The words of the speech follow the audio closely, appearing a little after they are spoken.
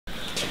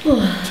You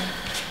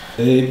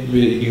a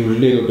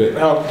little bit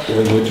out.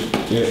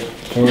 Yeah,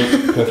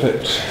 alright,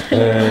 perfect.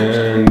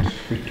 And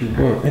 3, 2,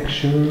 1,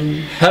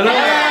 action. Hello!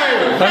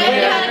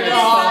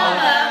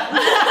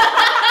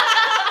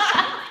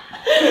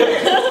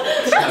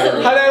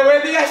 Hello,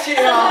 we're the SU.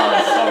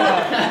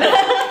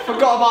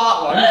 Forgot about that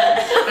one.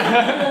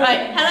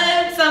 Right, hello,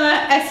 Summer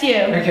SU.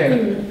 Okay.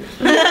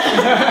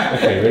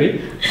 Okay, ready?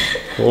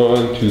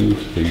 1, 2,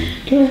 3,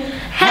 go.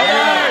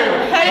 Hello!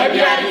 Hope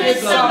you had a good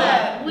summer.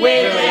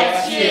 We're the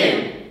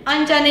SU.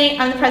 I'm Jenny,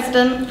 I'm the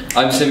president.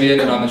 I'm Simeon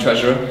and I'm the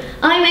treasurer.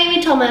 I'm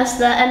Amy Thomas,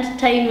 the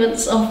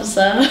entertainments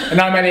officer. And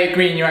I'm Elliot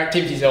Green, your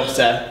activities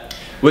officer.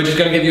 We're just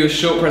going to give you a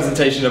short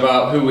presentation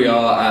about who we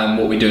are and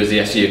what we do as the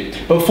SU.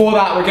 But before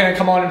that, we're going to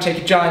come on and take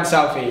a giant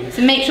selfie.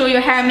 So make sure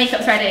your hair and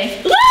makeup's ready.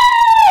 Woo!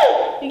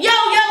 Yo,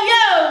 yo,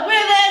 yo!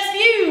 We're the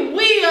SU!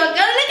 We are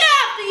gonna look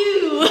after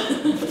you!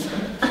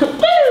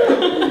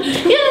 Woo!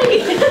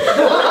 Yay!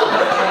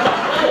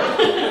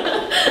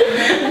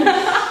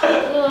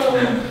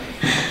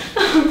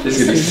 This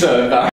is going to be so embarrassing.